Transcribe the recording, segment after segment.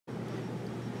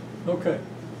Okay,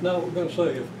 now we're going to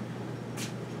say if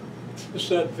the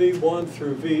set V1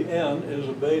 through Vn is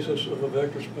a basis of a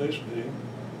vector space V,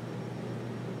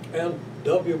 and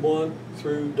W1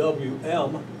 through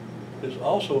Wm is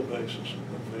also a basis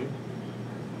of V,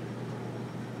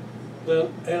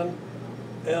 then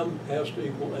M has to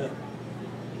equal N.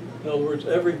 In other words,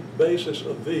 every basis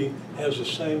of V has the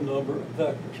same number of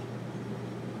vectors.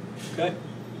 Okay?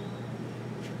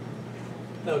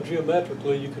 Now,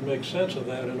 geometrically, you can make sense of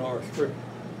that in R3.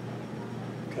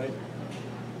 Okay?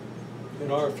 In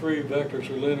R3, vectors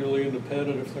are linearly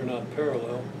independent if they're not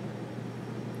parallel.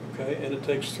 Okay? And it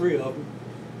takes 3 of them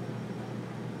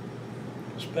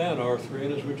to span R3.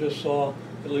 And as we just saw,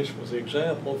 at least with the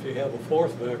example, if you have a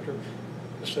 4th vector,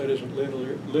 the set isn't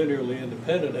linearly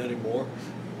independent anymore.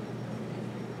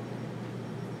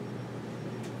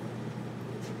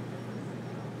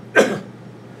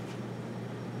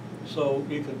 So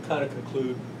you can kind of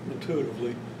conclude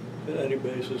intuitively that any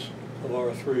basis of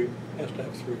R3 has to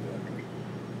have 3 vectors.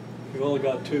 If you've only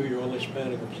got 2, you're only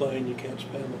spanning a plane, you can't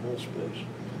span the whole space.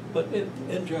 But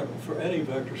in general, for any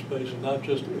vector space, and not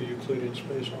just a Euclidean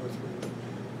space R3,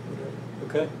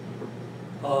 whatever, okay?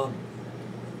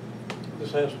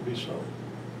 This has to be so,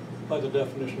 by the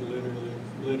definition of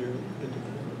linear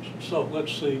independence. So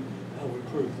let's see how we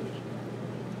prove this,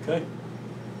 okay?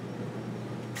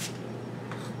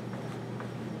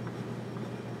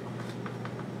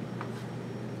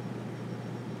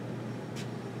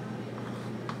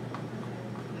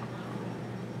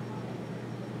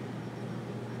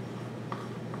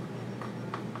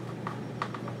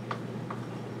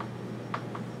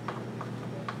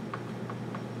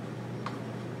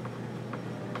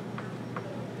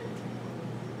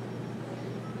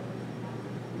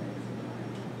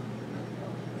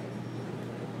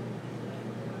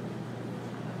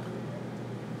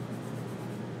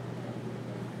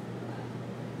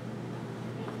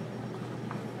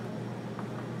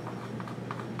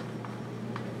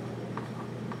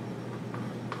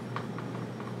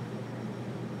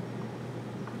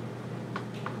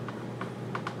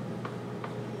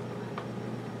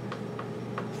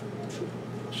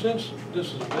 Since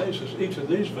this is a basis, each of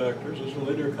these vectors is a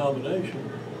linear combination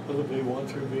of the V1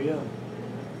 through Vm.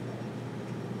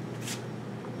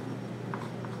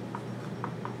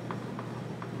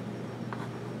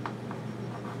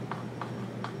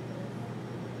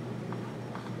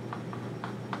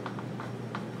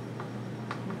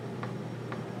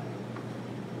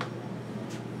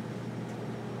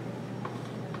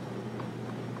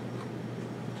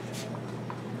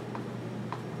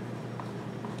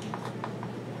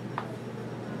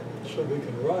 So we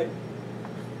can write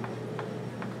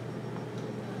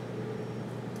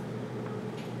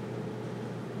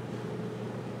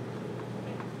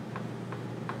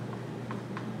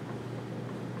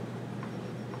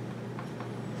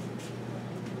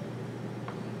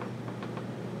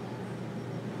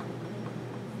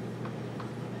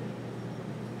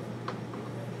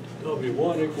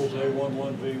W1 equals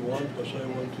A11V1 plus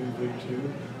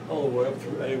A12V2 all the way up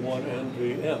through A1N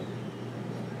Vm.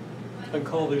 I can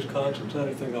call these constants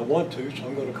anything I want to, so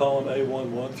I'm going to call them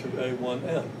A11 through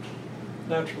A1N.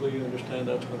 Naturally, you understand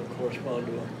that's going to correspond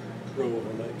to a row of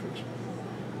a matrix.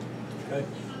 Okay?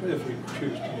 If we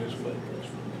choose to use a matrix.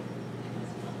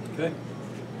 Okay?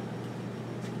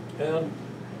 And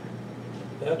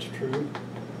that's true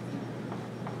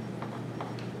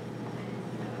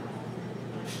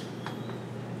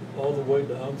all the way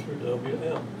down through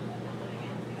Wm.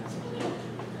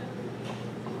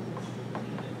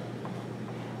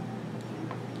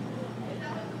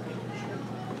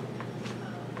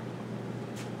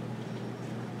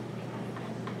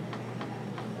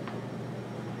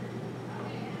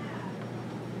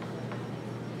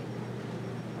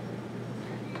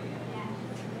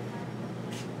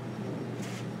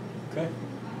 Okay?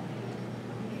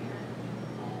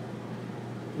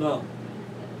 Now,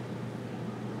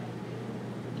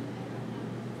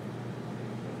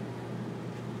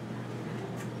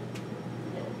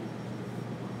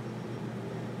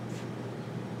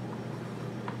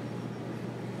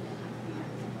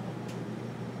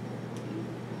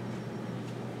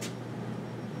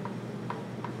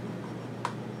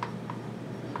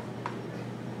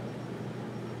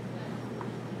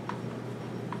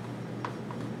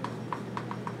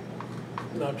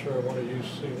 not sure I want to use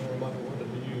C there. I might have wanted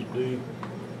to use D.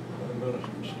 I'm going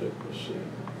to stick with C.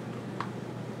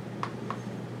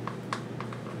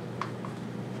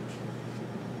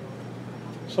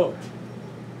 So,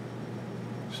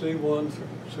 C1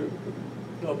 through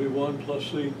W1 plus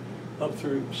C up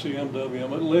through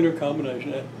CMWM, a linear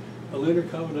combination. A linear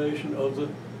combination of the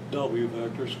W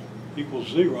vectors equals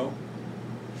 0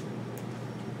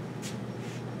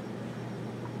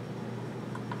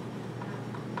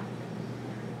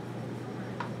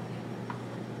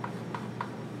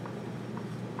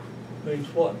 means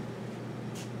what?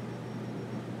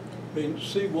 Means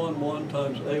C11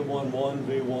 times A11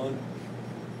 V1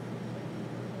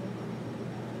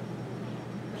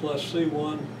 plus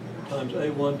C1 times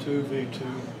A12 V2,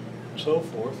 and so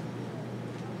forth.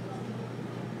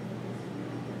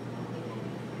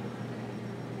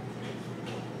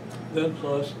 Then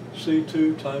plus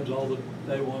C2 times all the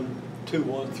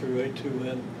A121 through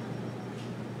A2N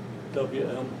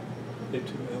WM,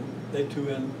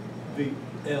 A2N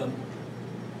VN,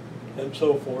 and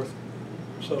so forth.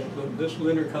 So this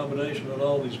linear combination of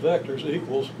all these vectors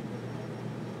equals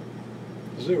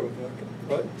zero vector,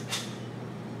 right?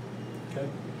 Okay.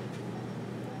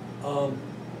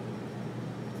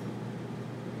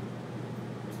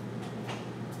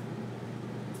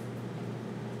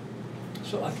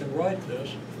 So I can write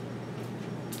this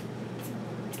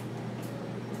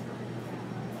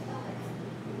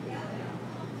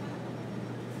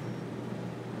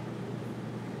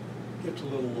it's a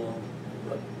little long,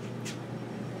 but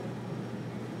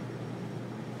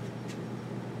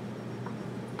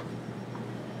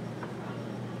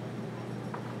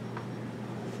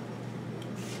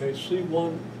okay,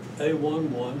 C1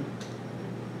 A11,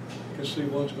 because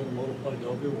C1 is going to multiply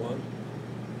W1,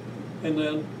 and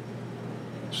then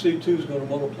C2 is going to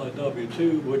multiply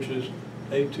W2, which is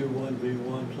A21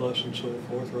 V1 plus and so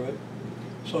forth, right?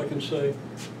 So I can say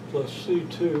plus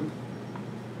C2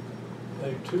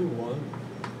 A21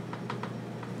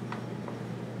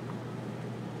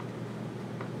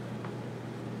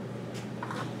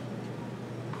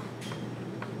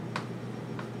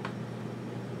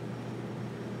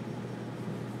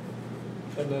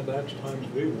 and then that's times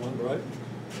V1, right?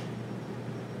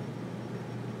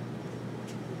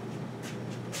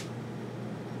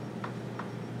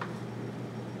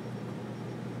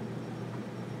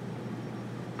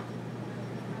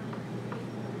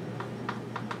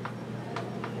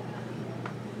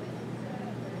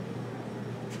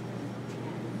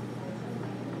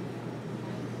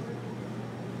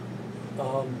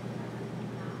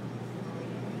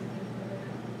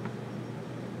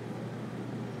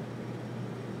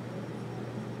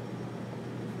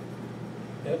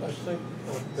 And I think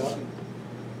I've gotten.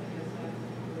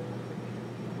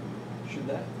 Should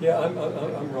that? Yeah,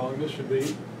 I'm wrong. This should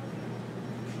be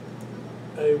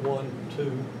A1,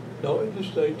 2. No, it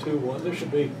just A2, 1. This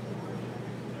should be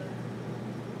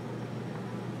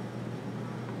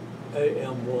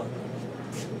AM1.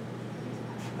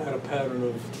 I had a pattern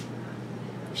of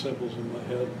symbols in my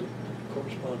head that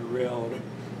correspond to reality.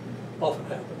 Often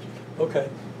happens. Okay,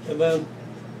 and then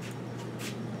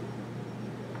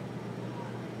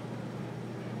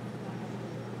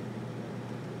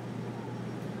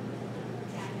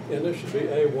and this should be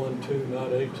A12, not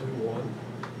A21.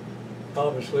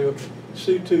 Obviously, okay,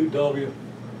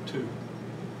 C2W2.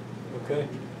 Okay?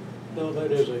 No,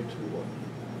 that is A21.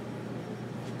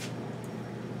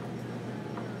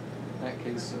 In that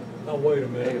case, Now, wait a A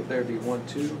minute. if there'd be 1,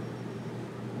 2,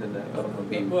 then that other one would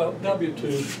be. Well, W2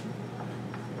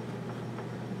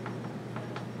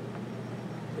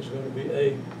 is going to be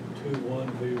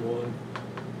A21, V1,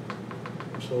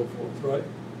 and so forth, right?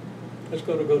 It's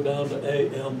going to go down to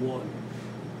AM1,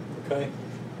 okay?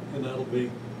 And that'll be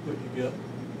what you get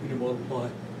when you multiply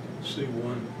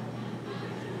C1,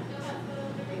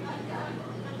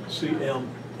 CM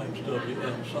times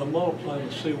WM. So I'm multiplying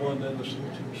the C1 then the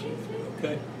C2,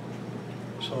 okay?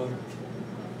 So I'm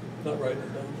not writing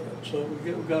it down right. So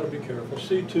we've got to be careful.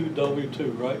 C2,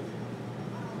 W2, right?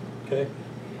 Okay?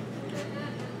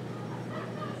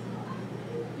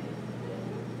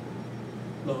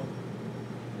 No.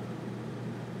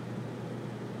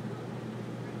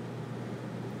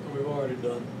 We've already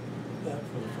done that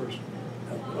for the first,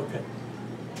 okay.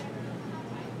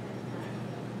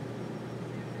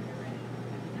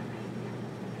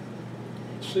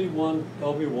 C1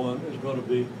 W1 is going to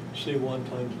be C1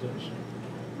 times this.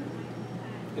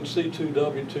 And C2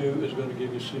 W2 is going to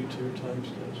give you C2 times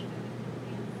this.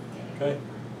 Okay?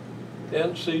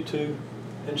 And C2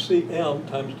 and CM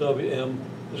times WM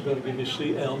is going to give you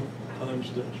CM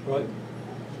times this, right?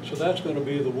 So that's going to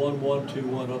be the 1, 1, 2,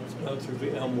 1 up through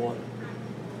the M1.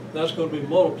 That's going to be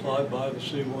multiplied by the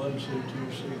C1,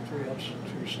 C2, C3 up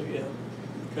through CM.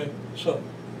 Okay, so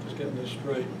just getting this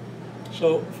straight.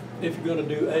 So if you're going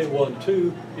to do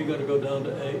A12, you're going to go down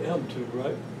to AM2,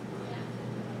 right?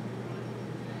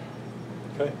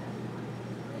 Okay.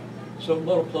 So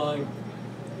multiplying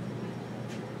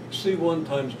C1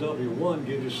 times W1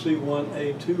 gives you C1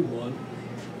 A21.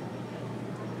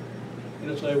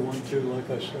 And it's A12, like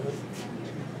I said.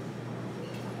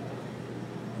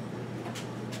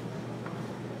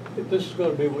 This is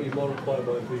going to be what you multiply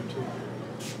by V2.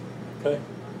 Okay?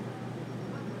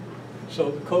 So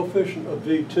the coefficient of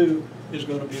V2 is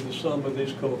going to be the sum of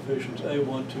these coefficients,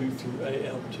 A12 through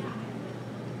AM2.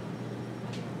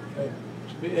 Okay,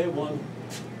 so be A12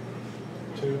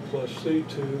 plus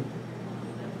C2,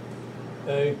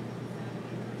 A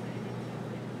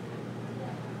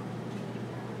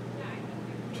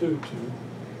 2,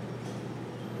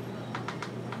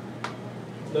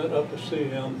 then up to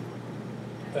CM,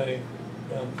 A,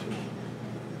 M2.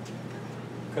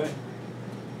 Okay?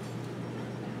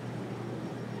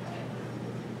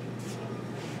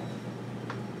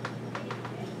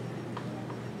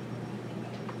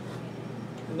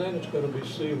 And then it's going to be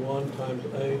C1 times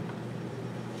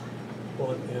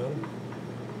A1N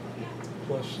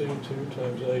plus C2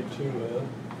 times A2N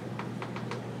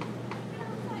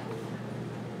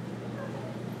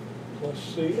plus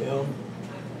CM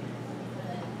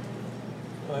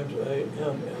times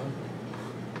AMN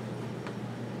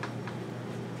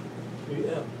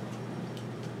PM.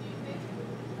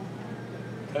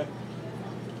 Okay?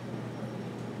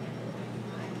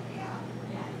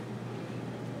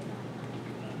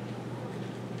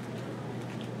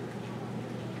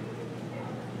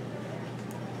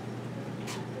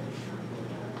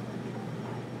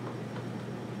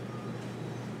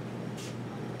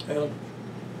 And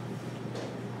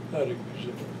that equals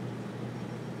 0.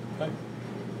 Okay?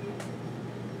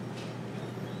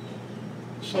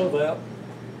 So that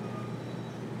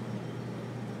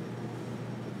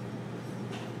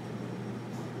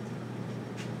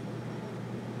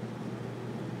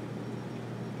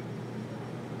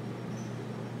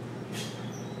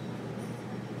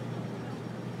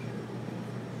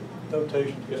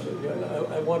notation together.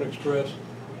 Yeah, I want to express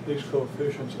these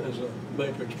coefficients as a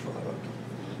matrix product,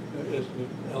 as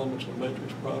the elements of a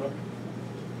matrix product.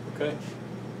 Okay?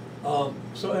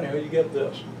 So anyhow, you get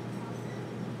this.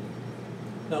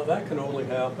 Now that can only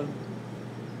happen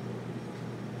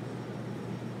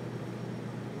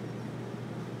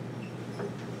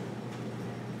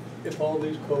if all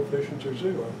these coefficients are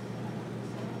 0.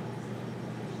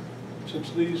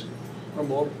 Since these are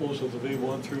multiples of the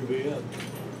V1 through Vn.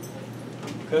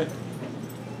 Okay?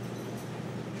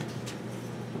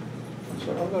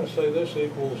 So I'm going to say this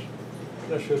equals,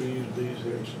 I should have used these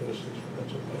here instead of 6,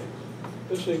 that's okay.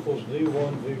 This equals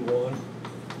D1 V1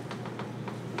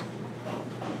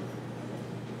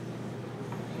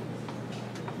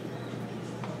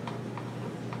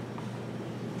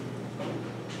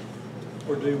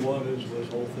 where D1 is this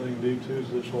whole thing, D2 is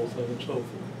this whole thing, and so forth.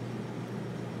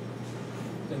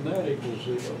 And that equals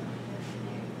 0.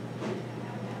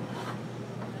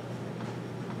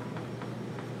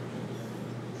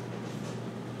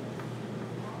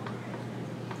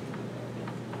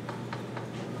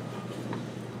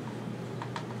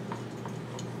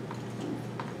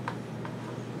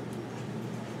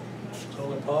 It's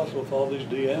only possible if all these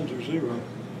dn's are 0.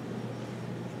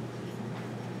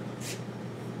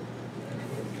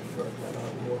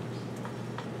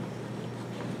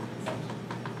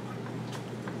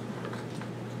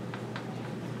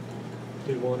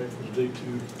 D1 equals D2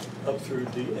 up through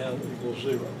Dn equals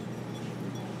 0.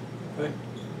 Okay?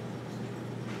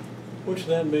 Which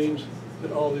then means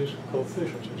that all these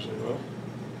coefficients are 0.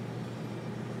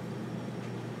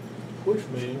 Which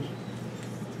means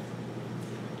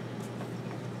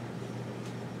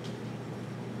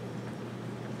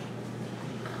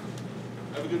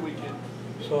have a good weekend.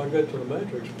 so I get to the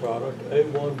matrix product,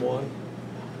 A11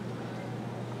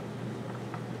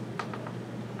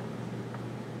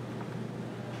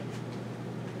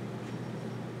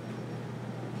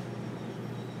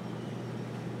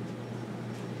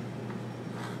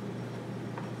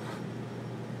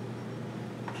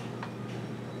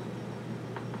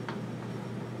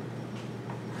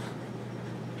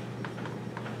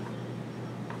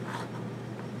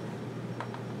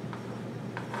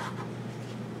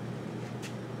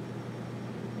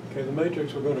 Okay, the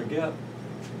matrix we're going to get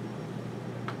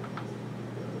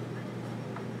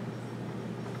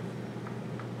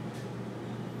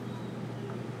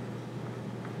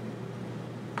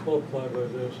multiplied by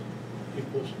this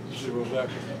equals the 0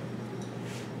 vector.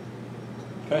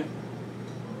 Okay?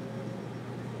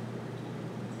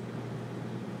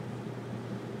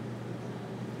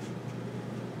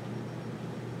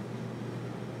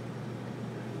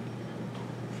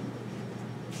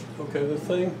 Okay, the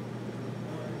thing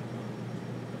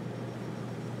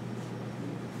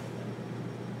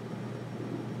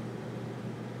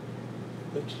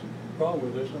that's the problem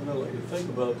with this, I'm going to let you think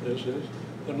about this, is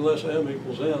unless m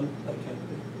equals n, that can't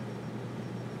be.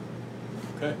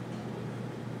 Okay?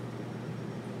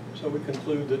 So we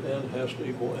conclude that n has to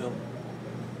equal m.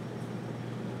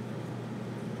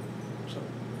 So,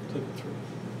 think it through.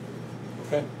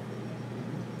 Okay?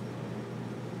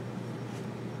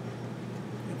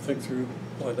 think through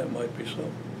why that might be so.